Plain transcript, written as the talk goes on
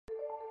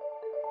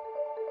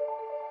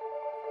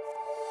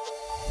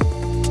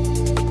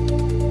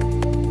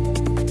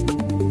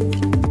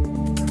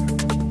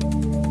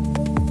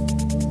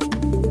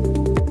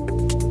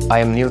I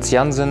am Niels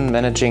Jansen,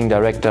 Managing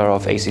Director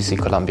of ACC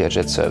Columbia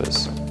Jet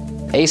Service.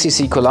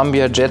 ACC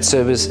Columbia Jet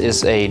Service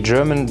is a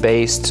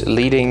German-based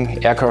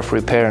leading aircraft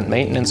repair and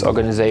maintenance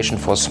organization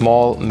for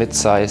small,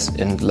 mid-size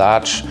and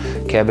large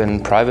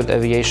cabin private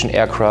aviation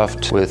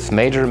aircraft with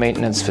major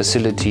maintenance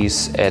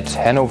facilities at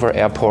Hanover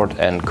Airport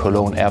and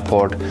Cologne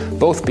Airport,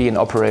 both being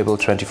operable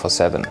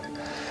 24/7.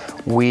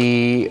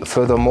 We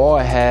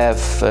furthermore have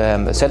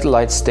a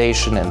satellite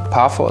station in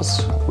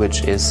Paphos,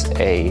 which is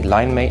a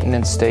line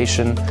maintenance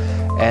station,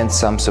 and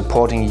some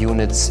supporting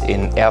units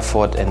in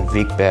Erfurt and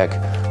Wegberg,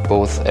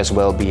 both as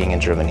well being in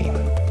Germany.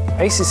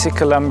 ACC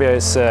Columbia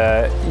is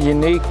a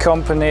unique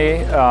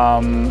company.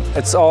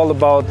 It's all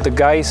about the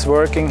guys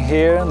working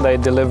here. They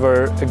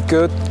deliver a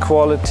good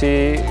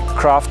quality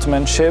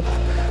craftsmanship.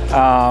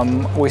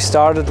 We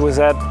started with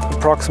that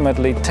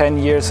approximately 10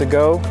 years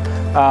ago,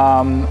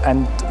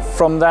 and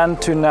from then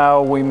to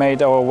now we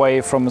made our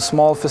way from a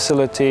small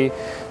facility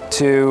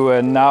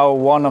to now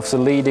one of the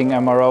leading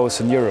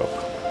MROs in Europe.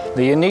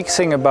 The unique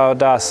thing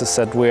about us is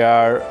that we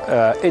are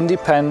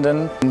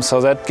independent, so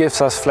that gives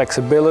us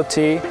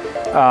flexibility,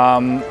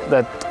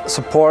 that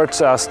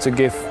supports us to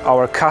give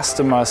our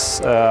customers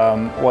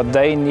what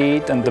they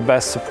need and the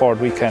best support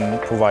we can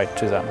provide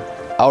to them.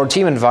 Our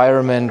team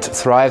environment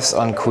thrives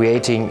on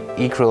creating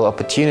equal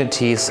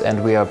opportunities,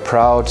 and we are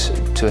proud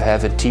to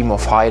have a team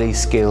of highly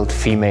skilled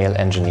female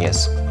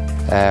engineers.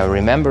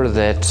 Remember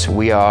that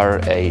we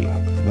are a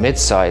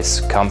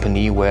mid-size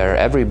company where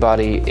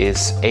everybody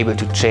is able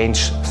to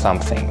change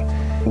something.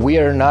 We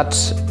are not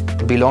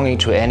belonging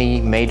to any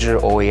major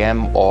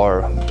OEM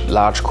or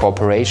large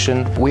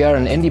corporation. We are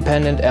an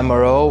independent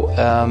MRO.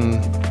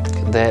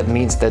 That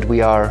means that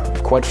we are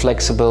quite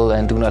flexible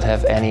and do not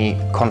have any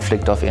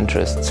conflict of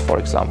interests, for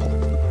example.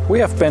 We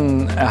have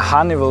been a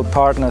Honeywell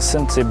partner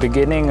since the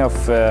beginning of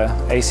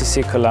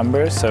ACC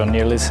Columbia, so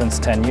nearly since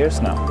 10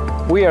 years now.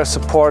 We are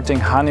supporting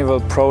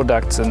Honeywell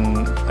products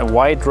in a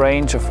wide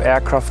range of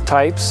aircraft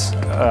types,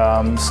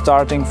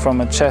 starting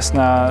from a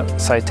Cessna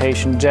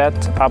Citation jet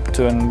up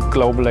to a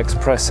Global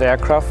Express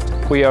aircraft.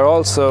 We are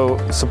also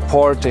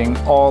supporting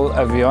all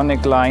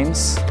avionic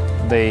lines,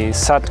 the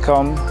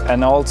SATCOM,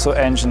 and also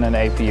engine and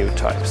APU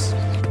types.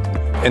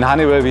 In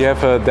Honeywell we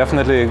have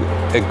definitely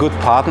a good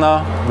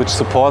partner which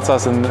supports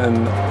us in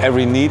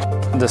every need.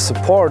 The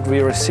support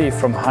we receive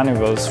from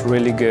Honeywell is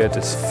really good.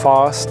 It's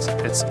fast,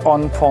 it's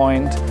on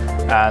point,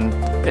 and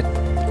it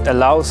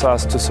allows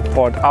us to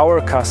support our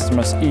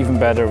customers even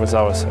better with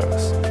our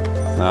service.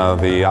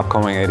 The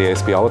upcoming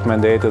ADS-B out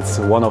mandate is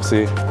one of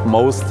the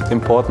most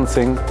important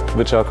things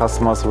which our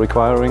customers are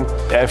requiring.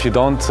 If you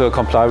don't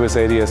comply with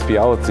ADS-B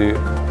out,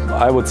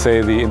 I would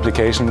say the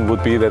implication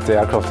would be that the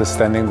aircraft is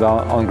standing down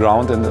on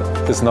ground and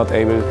is not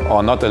able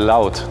or not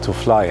allowed to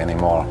fly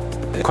anymore.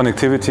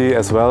 Connectivity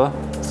as well,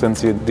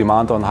 since the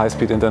demand on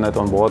high-speed internet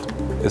on board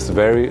is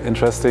very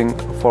interesting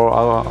for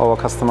our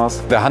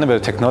customers. The Honeywell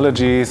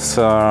technologies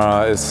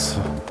is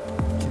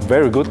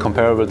very good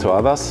comparable to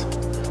others.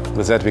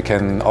 With that we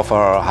can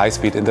offer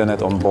high-speed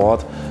internet on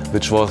board,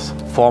 which was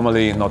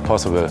formerly not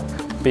possible.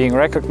 Being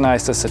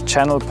recognized as a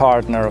channel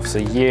partner of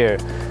the year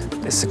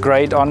is a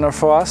great honor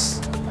for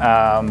us,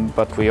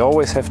 but we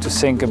always have to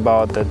think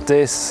about that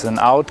this is an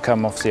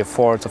outcome of the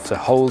effort of the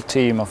whole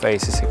team of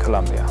ACC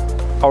Columbia.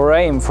 Our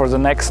aim for the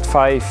next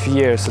 5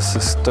 years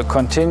is the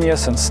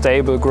continuous and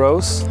stable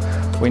growth.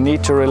 We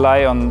need to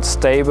rely on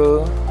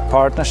stable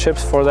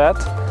partnerships for that,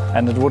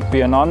 and it would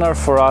be an honor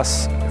for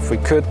us if we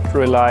could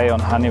rely on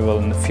Honeywell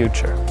in the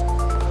future.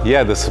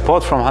 Yeah, the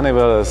support from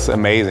Honeywell is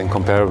amazing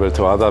comparable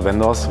to other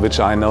vendors, which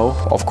I know.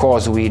 Of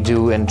course, we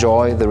do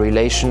enjoy the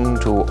relation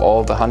to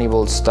all the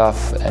Honeywell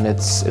stuff, and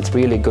it's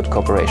really good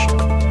cooperation.